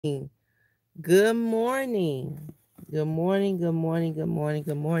Good morning. Good morning. Good morning. Good morning.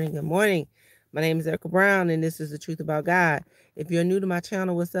 Good morning. Good morning. My name is Erica Brown, and this is the Truth About God. If you're new to my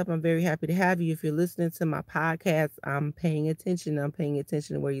channel, what's up? I'm very happy to have you. If you're listening to my podcast, I'm paying attention. I'm paying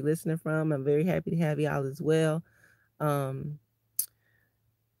attention to where you're listening from. I'm very happy to have y'all as well. Um,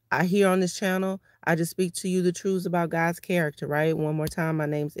 I here on this channel, I just speak to you the truths about God's character, right? One more time, my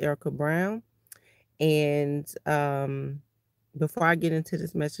name's Erica Brown. And before I get into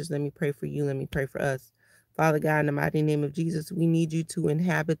this message, let me pray for you. Let me pray for us. Father God, in the mighty name of Jesus, we need you to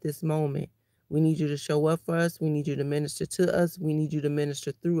inhabit this moment. We need you to show up for us. We need you to minister to us. We need you to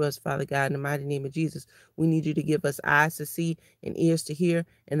minister through us, Father God, in the mighty name of Jesus. We need you to give us eyes to see and ears to hear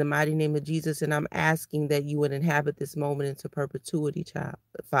in the mighty name of Jesus. And I'm asking that you would inhabit this moment into perpetuity, child,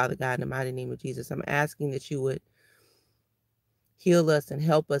 Father God, in the mighty name of Jesus. I'm asking that you would heal us and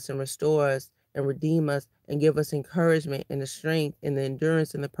help us and restore us and redeem us and give us encouragement and the strength and the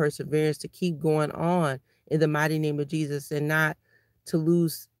endurance and the perseverance to keep going on in the mighty name of Jesus, and not to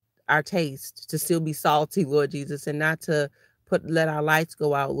lose our taste, to still be salty, Lord Jesus, and not to let our lights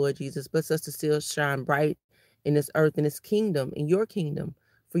go out, Lord Jesus, but us to still shine bright in this earth, in this kingdom, in your kingdom,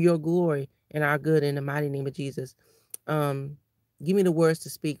 for your glory and our good, in the mighty name of Jesus. Um, Give me the words to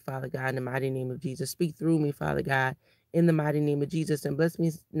speak, Father God, in the mighty name of Jesus. Speak through me, Father God, in the mighty name of Jesus, and bless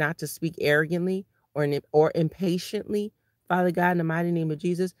me not to speak arrogantly or impatiently, Father God, in the mighty name of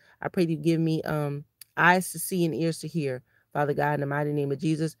Jesus. I pray that you give me eyes to see and ears to hear, Father God, in the mighty name of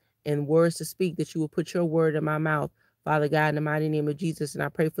Jesus, and words to speak, that you will put your word in my mouth, Father God, in the mighty name of Jesus. And I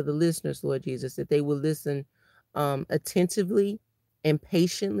pray for the listeners, Lord Jesus, that they will listen attentively and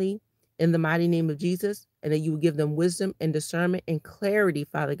patiently in the mighty name of Jesus, and that you will give them wisdom and discernment and clarity,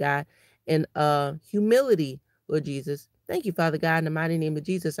 Father God, and humility, Lord Jesus. Thank you, Father God, in the mighty name of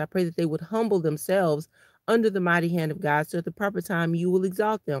Jesus. I pray that they would humble themselves under the mighty hand of God, so at the proper time you will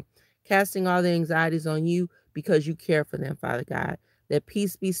exalt them, casting all their anxieties on you because you care for them, Father God. Let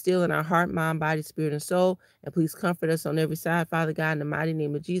peace be still in our heart, mind, body, spirit, and soul. And please comfort us on every side, Father God, in the mighty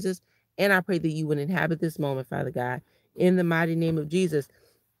name of Jesus. And I pray that you would inhabit this moment, Father God, in the mighty name of Jesus.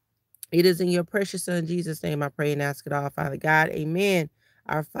 It is in your precious Son, Jesus' name, I pray and ask it all, Father God. Amen.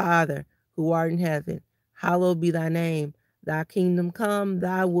 Our Father, who art in heaven, hallowed be thy name. Thy kingdom come,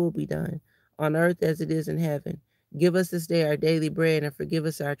 thy will be done, on earth as it is in heaven. Give us this day our daily bread, and forgive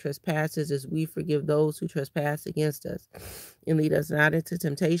us our trespasses as we forgive those who trespass against us. And lead us not into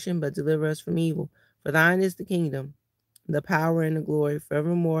temptation, but deliver us from evil. For thine is the kingdom, the power, and the glory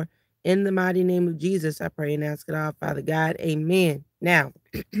forevermore. In the mighty name of Jesus, I pray and ask it all, Father God. Amen. Now,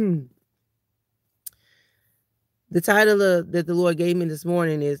 the title that the Lord gave me this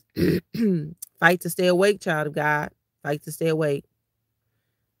morning is Fight to Stay Awake, Child of God. Fight to Stay Awake.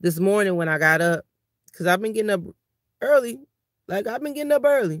 This morning when I got up, because I've been getting up early, like I've been getting up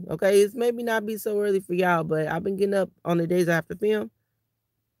early, okay? It's maybe not be so early for y'all, but I've been getting up on the days after film.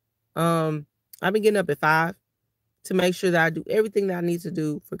 I've been getting up at 5 to make sure that I do everything that I need to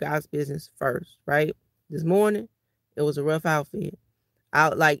do for God's business first, right? This morning, it was a rough outfit.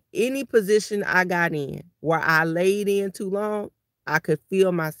 Out like any position I got in where I laid in too long, I could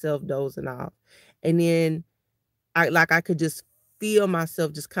feel myself dozing off. And then I could just feel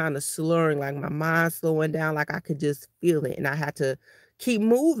myself just kind of slurring, like my mind slowing down, like I could just feel it. And I had to keep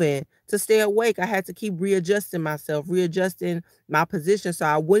moving to stay awake. I had to keep readjusting myself, readjusting my position so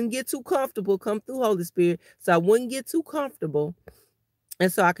I wouldn't get too comfortable. Come through, Holy Spirit. So I wouldn't get too comfortable,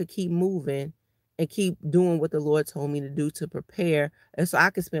 and so I could keep moving and keep doing what the Lord told me to do to prepare. And so I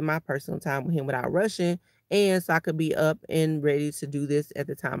could spend my personal time with him without rushing. And so I could be up and ready to do this at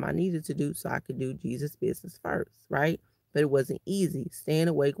the time I needed to do, so I could do Jesus' business first, right? But it wasn't easy. Staying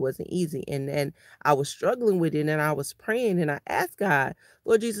awake wasn't easy. And then I was struggling with it, and I was praying, and I asked God,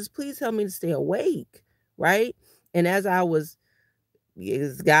 Lord Jesus, please help me to stay awake, right? And as I was,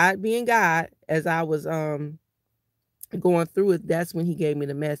 is God being God, as I was going through it, that's when he gave me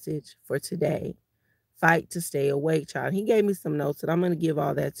the message for today. Fight to stay awake, child. He gave me some notes, and I'm going to give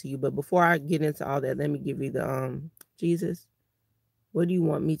all that to you. But before I get into all that, let me give you the Jesus, what do you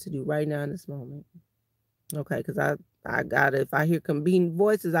want me to do right now in this moment? Okay, because I gotta, if I hear convenient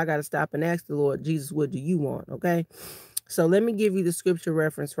voices, I gotta stop and ask the Lord, Jesus, what do you want? Okay. So let me give you the scripture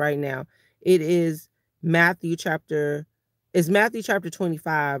reference right now. It is Matthew chapter it's Matthew chapter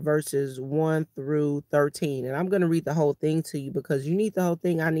 25, verses 1 through 13. And I'm going to read the whole thing to you because you need the whole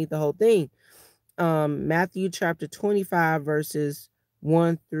thing. I need the whole thing. Matthew chapter 25, verses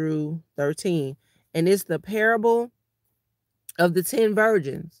 1 through 13. And it's the parable of the 10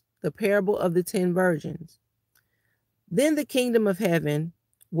 virgins. The parable of the 10 virgins. Then the kingdom of heaven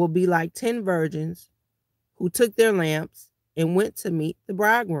will be like 10 virgins who took their lamps and went to meet the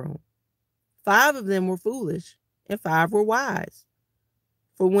bridegroom. 5 of them were foolish, and 5 were wise.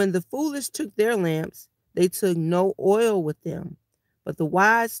 For when the foolish took their lamps, they took no oil with them, but the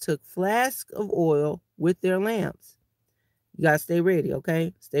wise took flasks of oil with their lamps. You gotta stay ready,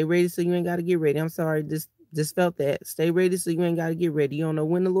 okay? Stay ready so you ain't gotta get ready. I'm sorry, just felt that. Stay ready so you ain't gotta get ready. You don't know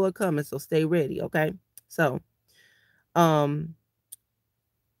when the Lord coming, so stay ready, okay? So, 5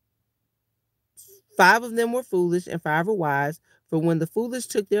 of them were foolish and 5 were wise. For when the foolish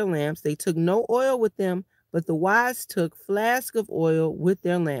took their lamps, they took no oil with them, but the wise took flasks of oil with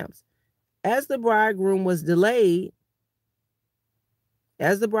their lamps. As the bridegroom was delayed,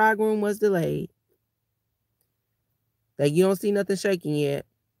 that you don't see nothing shaking yet.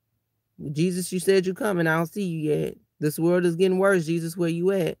 Jesus, you said you coming. I don't see you yet. This world is getting worse. Jesus, where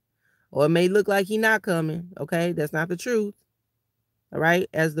you at? Or it may look like he not coming. Okay, that's not the truth. All right.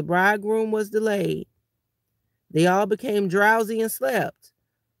 As the bridegroom was delayed, they all became drowsy and slept,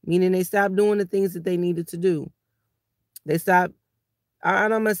 meaning they stopped doing the things that they needed to do. They stopped.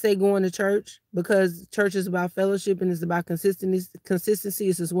 I'm going to say going to church, because church is about fellowship and it's about consistency. Consistency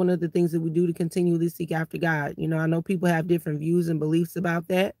is just one of the things that we do to continually seek after God. You know, I know people have different views and beliefs about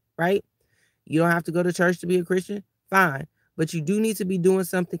that, right? You don't have to go to church to be a Christian. Fine. But you do need to be doing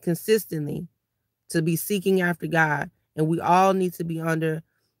something consistently to be seeking after God. And we all need to be under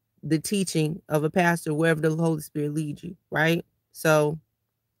the teaching of a pastor, wherever the Holy Spirit leads you, right? So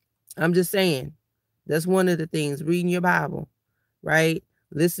I'm just saying, that's one of the things, reading your Bible, right?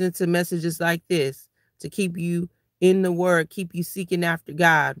 Listening to messages like this to keep you in the word, keep you seeking after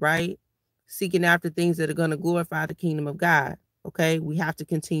God, right? Seeking after things that are going to glorify the kingdom of God. Okay. We have to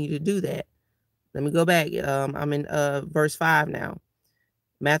continue to do that. Let me go back. I'm in verse 5 now.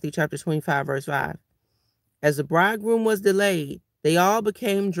 Matthew chapter 25, verse 5. As the bridegroom was delayed, they all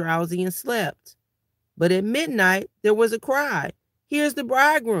became drowsy and slept. But at midnight, there was a cry, "Here's the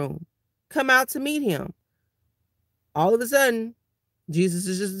bridegroom. Come out to meet him." All of a sudden, Jesus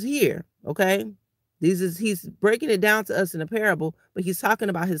is just here, okay? He's breaking it down to us in a parable, but he's talking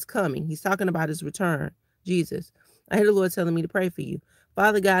about his coming. He's talking about his return. Jesus, I hear the Lord telling me to pray for you.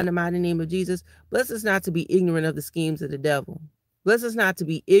 Father God, in the mighty name of Jesus, bless us not to be ignorant of the schemes of the devil. Bless us not to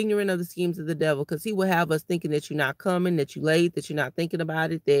be ignorant of the schemes of the devil, because he will have us thinking that you're not coming, that you're late, that you're not thinking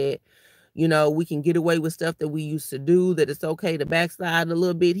about it, that, you know, we can get away with stuff that we used to do, that it's okay to backslide a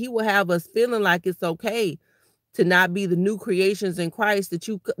little bit. He will have us feeling like it's okay to not be the new creations in Christ that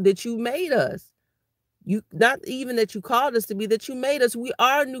you made us. You, not even that you called us to be, that you made us. We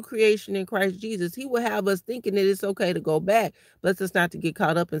are a new creation in Christ Jesus. He will have us thinking that it's okay to go back. Bless us not to get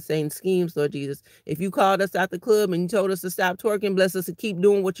caught up in Satan's schemes, Lord Jesus. If you called us out the club and you told us to stop twerking, bless us to keep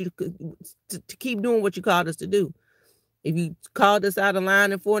doing what you called us to do. If you called us out of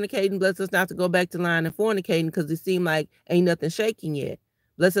lying and fornicating, bless us not to go back to lying and fornicating, because it seemed like ain't nothing shaking yet.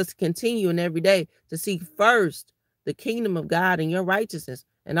 Bless us to continue in every day to seek first the kingdom of God and your righteousness,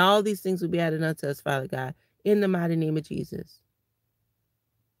 and all these things will be added unto us, Father God, in the mighty name of Jesus.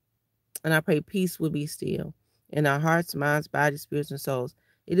 And I pray peace will be still in our hearts, minds, bodies, spirits, and souls.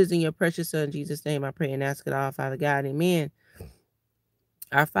 It is in your precious Son, Jesus' name, I pray and ask it all, Father God. Amen.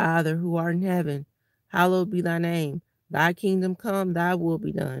 Our Father, who art in heaven, hallowed be thy name. Thy kingdom come, thy will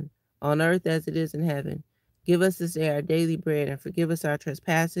be done, on earth as it is in heaven. Give us this day our daily bread, and forgive us our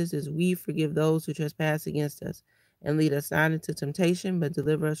trespasses, as we forgive those who trespass against us. And lead us not into temptation, but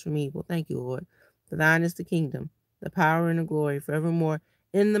deliver us from evil. Thank you, Lord. For thine is the kingdom, the power, and the glory forevermore.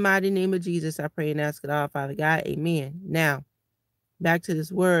 In the mighty name of Jesus, I pray and ask it all, Father God. Amen. Now, back to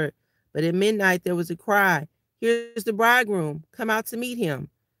this word. But at midnight there was a cry, "Here's the bridegroom. Come out to meet him."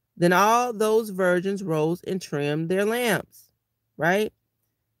 Then all those virgins rose and trimmed their lamps, right?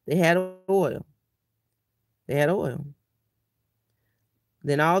 They had oil. They had oil.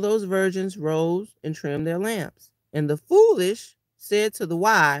 Then all those virgins rose and trimmed their lamps. And the foolish said to the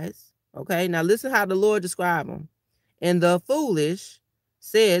wise, okay, now listen how the Lord described them. And the foolish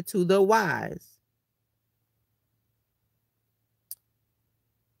said to the wise.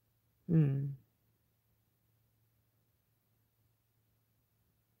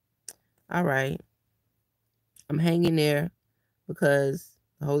 All right. I'm hanging there because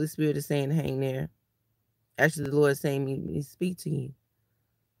the Holy Spirit is saying hang there. Actually, the Lord is saying me speak to you.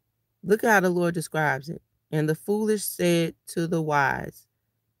 Look how the Lord describes it. And the foolish said to the wise,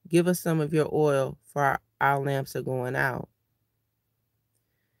 "Give us some of your oil, for our lamps are going out."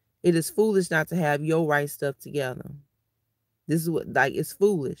 It is foolish not to have your right stuff together. This is what, like, it's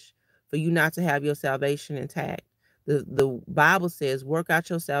foolish for you not to have your salvation intact. The Bible says, work out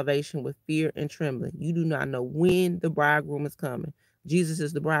your salvation with fear and trembling. You do not know when the bridegroom is coming. Jesus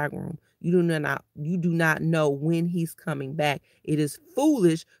is the bridegroom. You do not know when he's coming back. It is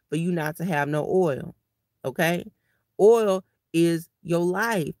foolish for you not to have no oil. Okay? Oil is your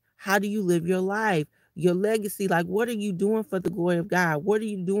life. How do you live your life? Your legacy, like what are you doing for the glory of God? What are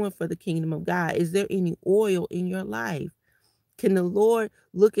you doing for the kingdom of God? Is there any oil in your life? Can the Lord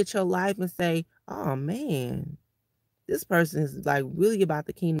look at your life and say, oh man, this person is like really about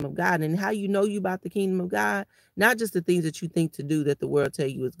the kingdom of God? And how you know you about the kingdom of God? Not just the things that you think to do that the world tell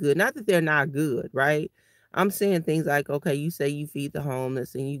you is good. Not that they're not good, right? I'm saying things like, okay, you say you feed the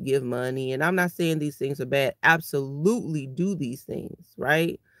homeless and you give money. And I'm not saying these things are bad. Absolutely do these things,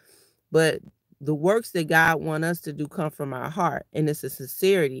 right? But the works that God wants us to do come from our heart, and it's a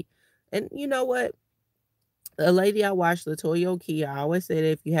sincerity. And you know what? A lady I watched, Latoya Okia, I always say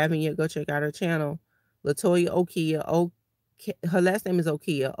that if you haven't yet, go check out her channel. Latoya Okia, her last name is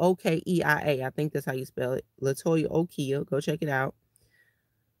Okia, Okeia. I think that's how you spell it. Latoya Okia, go check it out.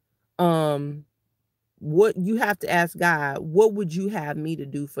 What you have to ask God, what would you have me to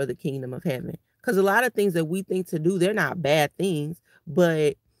do for the kingdom of heaven? Because a lot of things that we think to do, they're not bad things,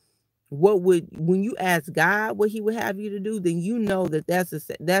 but when you ask God what he would have you to do, then you know that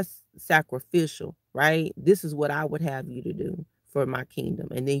that's sacrificial, right? This is what I would have you to do for my kingdom.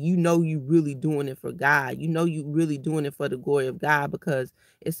 And then you know you really doing it for God. You know you really doing it for the glory of God because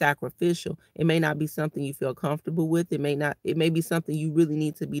it's sacrificial. It may not be something you feel comfortable with. It may be something you really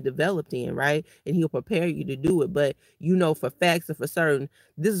need to be developed in, right? And he'll prepare you to do it. But you know for facts and for certain,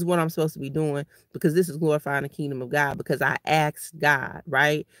 this is what I'm supposed to be doing because this is glorifying the kingdom of God because I asked God,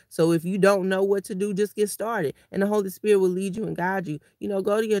 right? So if you don't know what to do, just get started. And the Holy Spirit will lead you and guide you. You know,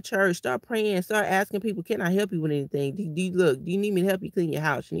 go to your church, start praying, start asking people, can I help you with anything? Do you need me to help you clean your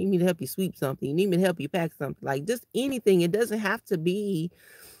house? You need me to help you sweep something? You need me to help you pack something? Like just anything. It doesn't have to be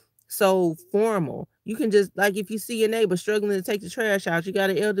so formal. You can just, like, if you see your neighbor struggling to take the trash out, you got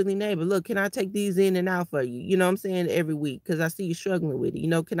an elderly neighbor. Look, can I take these in and out for you? You know what I'm saying? Every week, because I see you struggling with it. You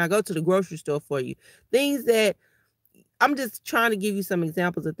know, can I go to the grocery store for you? Things that I'm just trying to give you some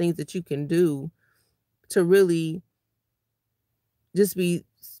examples of things that you can do to really just be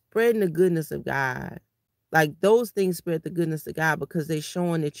spreading the goodness of God. Like those things spread the goodness of God because they're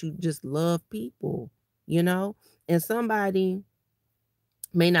showing that you just love people, you know? And somebody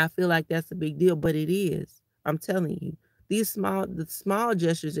may not feel like that's a big deal, but it is. I'm telling you. The small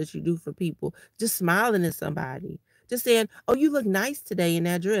gestures that you do for people, just smiling at somebody, just saying, oh, you look nice today in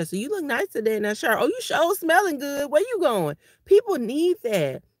that dress, or you look nice today in that shirt, oh, you sure smelling good, where you going? People need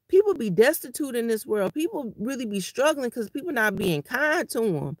that. People be destitute in this world. People really be struggling because people not being kind to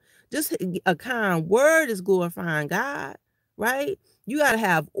them. Just a kind word is glorifying God, right? You got to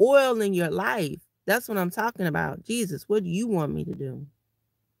have oil in your life. That's what I'm talking about. Jesus, what do you want me to do?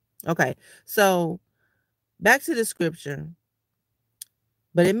 Okay, so back to the scripture.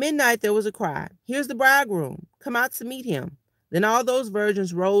 But at midnight there was a cry, here's the bridegroom, come out to meet him. Then all those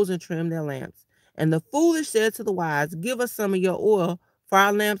virgins rose and trimmed their lamps. And the foolish said to the wise, give us some of your oil, for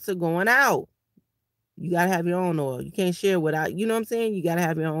our lamps are going out. You got to have your own oil. You can't share without, you know what I'm saying? You got to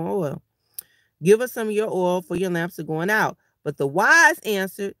have your own oil. Give us some of your oil, for your lamps are going out. But the wise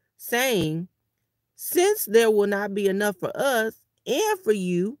answered, saying, since there will not be enough for us and for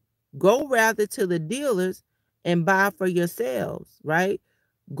you, go rather to the dealers and buy for yourselves, right?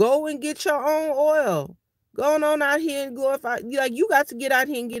 Go and get your own oil. Going on out here and glorify. Like you got to get out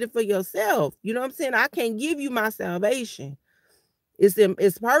here and get it for yourself. You know what I'm saying? I can't give you my salvation.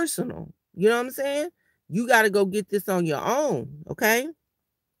 It's personal. You know what I'm saying? You got to go get this on your own. Okay.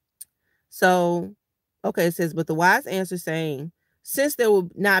 So, okay, it says, but the wise answer saying, since there will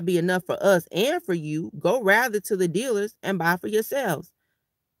not be enough for us and for you, go rather to the dealers and buy for yourselves.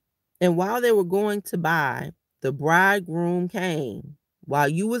 And while they were going to buy, the bridegroom came. While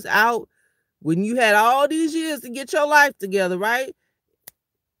you was out, when you had all these years to get your life together, right?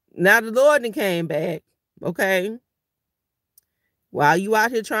 Now the Lord then came back, okay? While you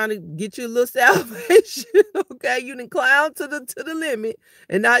out here trying to get your little salvation, okay? You done clown to the limit,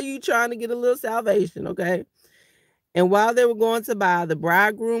 and now you trying to get a little salvation, okay? And while they were going to buy, the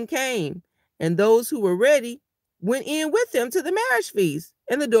bridegroom came, and those who were ready went in with him to the marriage feast,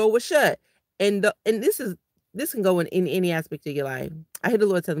 and the door was shut. And this can go in any aspect of your life. I hear the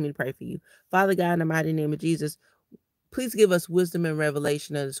Lord telling me to pray for you. Father God, in the mighty name of Jesus, please give us wisdom and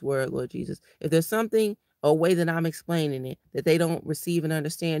revelation of this word, Lord Jesus. If there's something or way that I'm explaining it that they don't receive and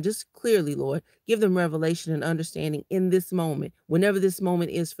understand, just clearly, Lord, give them revelation and understanding in this moment, whenever this moment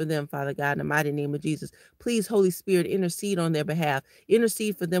is for them, Father God, in the mighty name of Jesus. Please, Holy Spirit, intercede on their behalf.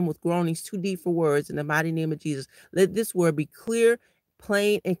 Intercede for them with groanings too deep for words in the mighty name of Jesus. Let this word be clear,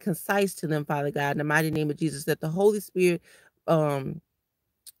 plain, and concise to them, Father God, in the mighty name of Jesus, that the Holy Spirit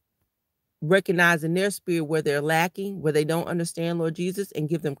recognize in their spirit where they're lacking, where they don't understand, Lord Jesus, and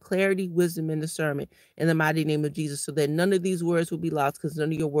give them clarity, wisdom, and discernment in the mighty name of Jesus, so that none of these words will be lost, because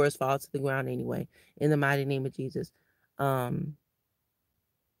none of your words fall to the ground anyway, in the mighty name of Jesus.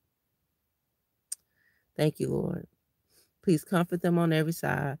 Thank you, Lord. Please comfort them on every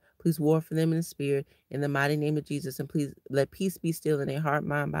side. Please war for them in the spirit in the mighty name of Jesus. And please let peace be still in their heart,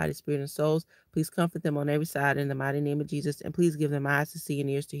 mind, body, spirit, and souls. Please comfort them on every side in the mighty name of Jesus. And please give them eyes to see and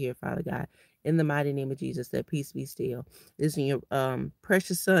ears to hear, Father God. In the mighty name of Jesus, let peace be still. This is in your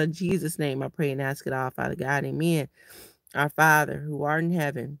precious Son, Jesus' name, I pray and ask it all, Father God. Amen. Our Father, who art in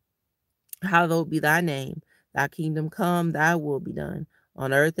heaven, hallowed be thy name. Thy kingdom come, thy will be done,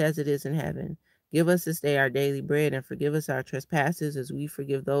 on earth as it is in heaven. Give us this day our daily bread, and forgive us our trespasses as we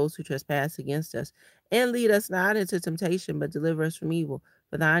forgive those who trespass against us. And lead us not into temptation, but deliver us from evil.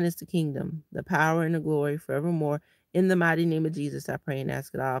 For thine is the kingdom, the power, and the glory forevermore. In the mighty name of Jesus, I pray and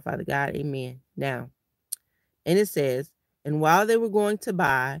ask it all, Father God. Amen. Now, and it says, and while they were going to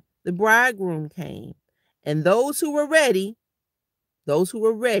buy, the bridegroom came, and those who were ready,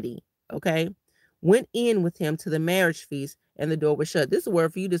 okay, went in with him to the marriage feast, and the door was shut. This is a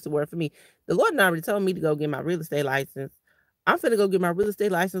word for you, this is a word for me. The Lord already told me to go get my real estate license. I'm finna go get my real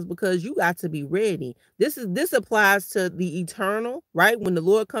estate license, because you got to be ready. This applies to the eternal, right? When the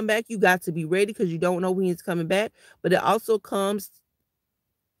Lord come back, you got to be ready, because you don't know when he's coming back. But it also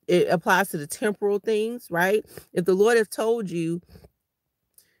it applies to the temporal things, right? If the Lord has told you,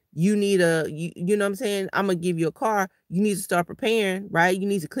 you need you know what I'm saying, I'm gonna give you a car, you need to start preparing, right? You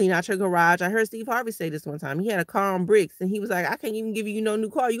need to clean out your garage. I heard Steve Harvey say this one time. He had a car on bricks, and he was like, I can't even give you no new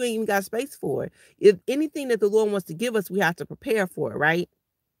car. You ain't even got space for it. If anything that the Lord wants to give us, we have to prepare for it, right?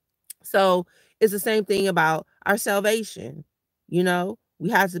 So it's the same thing about our salvation. You know, we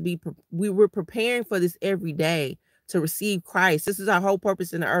have to be, we're preparing for this every day, to receive Christ. This is our whole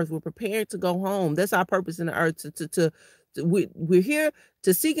purpose in the earth. We're preparing to go home. That's our purpose in the earth. We're here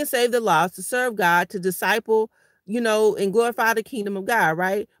to seek and save the lost, to serve God, to disciple, and glorify the kingdom of God,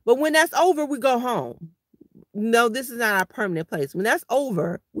 right? But when that's over, we go home. No, this is not our permanent place. When that's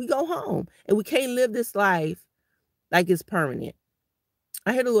over, we go home, and we can't live this life like it's permanent.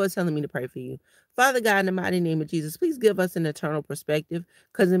 I hear the Lord telling me to pray for you. Father God, in the mighty name of Jesus, please give us an eternal perspective,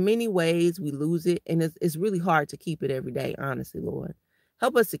 because in many ways we lose it, and it's really hard to keep it every day, honestly, Lord.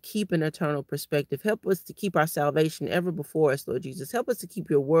 Help us to keep an eternal perspective. Help us to keep our salvation ever before us, Lord Jesus. Help us to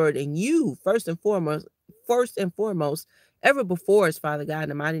keep your word and you first and foremost, ever before us, Father God, in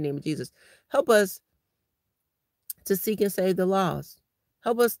the mighty name of Jesus. Help us to seek and save the lost.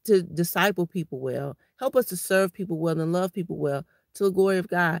 Help us to disciple people well. Help us to serve people well and love people well, to the glory of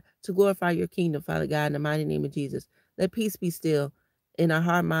God, to glorify your kingdom, Father God, in the mighty name of Jesus. Let peace be still in our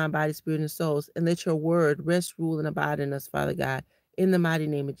heart, mind, body, spirit, and souls, and let your word rest, rule, and abide in us, Father God, in the mighty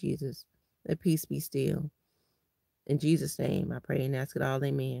name of Jesus. Let peace be still. In Jesus' name, I pray and ask it all,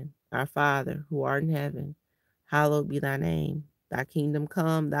 amen. Our Father, who art in heaven, hallowed be thy name. Thy kingdom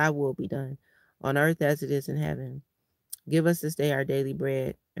come, thy will be done, on earth as it is in heaven. Give us this day our daily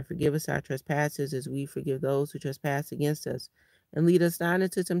bread, and forgive us our trespasses as we forgive those who trespass against us. And lead us not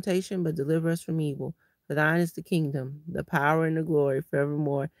into temptation, but deliver us from evil. For thine is the kingdom, the power, and the glory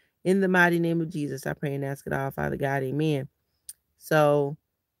forevermore. In the mighty name of Jesus, I pray and ask it all, Father God. Amen. So,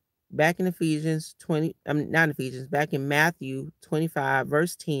 back in Ephesians 20, back in Matthew 25,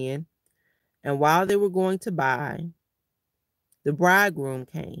 verse 10, and while they were going to buy, the bridegroom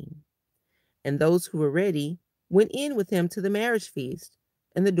came, and those who were ready went in with him to the marriage feast,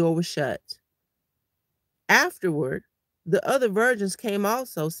 and the door was shut. Afterward, the other virgins came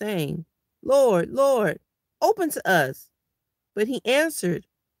also, saying, Lord, Lord, open to us. But he answered,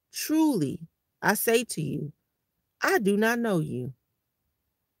 Truly, I say to you, I do not know you.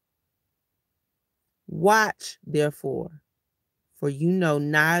 Watch, therefore, for you know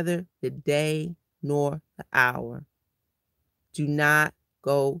neither the day nor the hour. Do not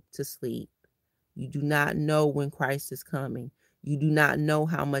go to sleep. You do not know when Christ is coming. You do not know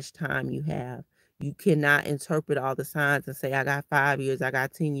how much time you have. You cannot interpret all the signs and say, I got 5 years, I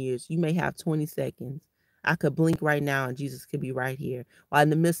got 10 years. You may have 20 seconds. I could blink right now and Jesus could be right here. While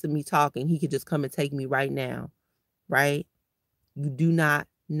in the midst of me talking, he could just come and take me right now, right? You do not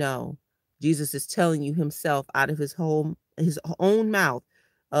know. Jesus is telling you himself out of his own mouth.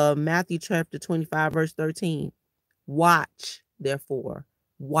 Matthew chapter 25, verse 13. Watch, therefore.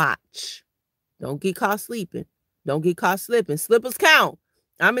 Watch. Don't get caught sleeping. Don't get caught slipping. Slippers count.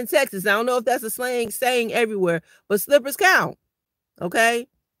 I'm in Texas. I don't know if that's a slang saying everywhere, but slippers count. Okay?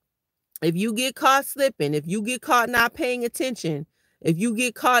 If you get caught slipping, if you get caught not paying attention, if you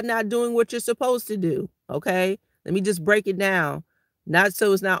get caught not doing what you're supposed to do, okay? Let me just break it down. Not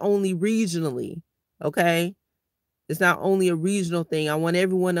so it's not only regionally, okay? It's not only a regional thing. I want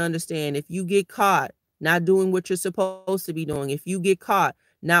everyone to understand, if you get caught not doing what you're supposed to be doing, if you get caught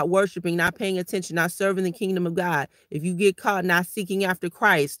not worshiping, not paying attention, not serving the kingdom of God, if you get caught not seeking after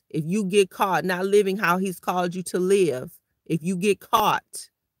Christ, if you get caught not living how he's called you to live, if you get caught,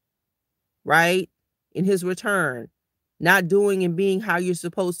 right, in his return, not doing and being how you're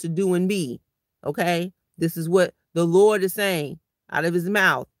supposed to do and be, okay? This is what the Lord is saying out of his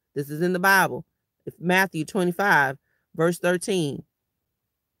mouth. This is in the Bible. Matthew 25, verse 13.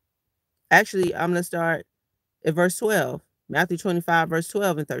 Actually, I'm going to start at verse 12. Matthew 25, verse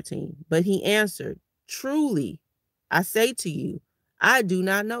 12 and 13. But he answered, truly, I say to you, I do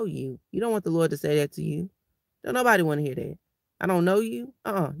not know you. You don't want the Lord to say that to you. Don't nobody want to hear that. I don't know you.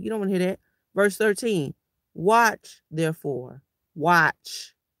 You don't want to hear that. Verse 13. Watch, therefore.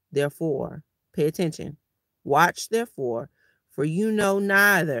 Watch, therefore. Pay attention. Watch, therefore, for you know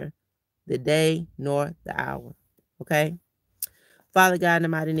neither the day nor the hour. Okay? Father God, in the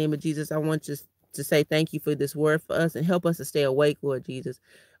mighty name of Jesus, I want you to say thank you for this word for us and help us to stay awake, Lord Jesus.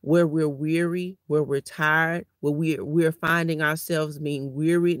 Where we're weary, where we're tired, where we're finding ourselves being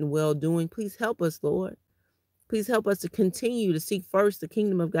wearied and well-doing, please help us, Lord. Please help us to continue to seek first the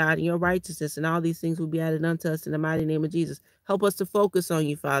kingdom of God and your righteousness, and all these things will be added unto us in the mighty name of Jesus. Help us to focus on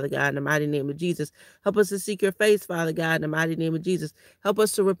you, Father God, in the mighty name of Jesus. Help us to seek your face, Father God, in the mighty name of Jesus. Help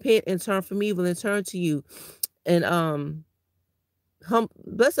us to repent and turn from evil and turn to you. And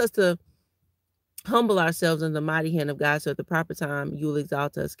bless us to humble ourselves in the mighty hand of God, so at the proper time you will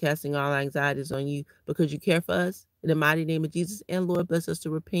exalt us, casting all our anxieties on you because you care for us. In the mighty name of Jesus. And Lord, bless us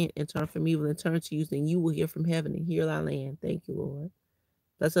to repent and turn from evil and turn to you, then you will hear from heaven and heal our land. Thank you, Lord.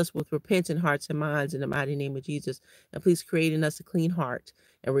 Bless us with repentant hearts and minds in the mighty name of Jesus. And please create in us a clean heart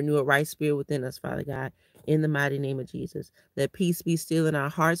and renew a right spirit within us, Father God, in the mighty name of Jesus. Let peace be still in our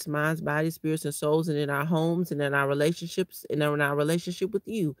hearts, minds, bodies, spirits, and souls, and in our homes, and in our relationships, and in our relationship with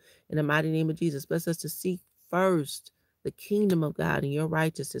you, in the mighty name of Jesus. Bless us to seek first the kingdom of God and your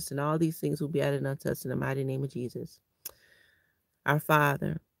righteousness, and all these things will be added unto us in the mighty name of Jesus. Our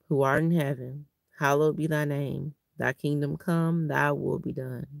Father, who art in heaven, hallowed be thy name. Thy kingdom come, thy will be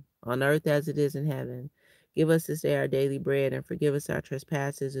done, on earth as it is in heaven. Give us this day our daily bread, and forgive us our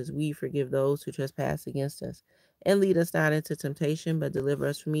trespasses as we forgive those who trespass against us. And lead us not into temptation, but deliver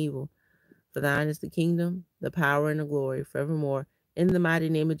us from evil. For thine is the kingdom, the power, and the glory forevermore. In the mighty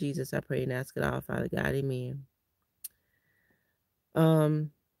name of Jesus, I pray and ask it all, Father God. Amen.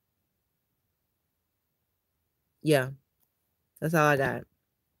 Yeah, that's all I got.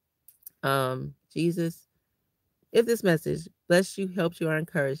 Jesus, if this message blessed you, helped you, or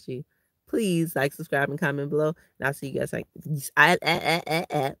encouraged you, please like, subscribe, and comment below. And I'll see you guys and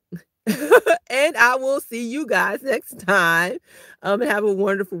I will see you guys next time. And have a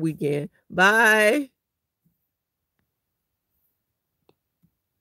wonderful weekend. Bye.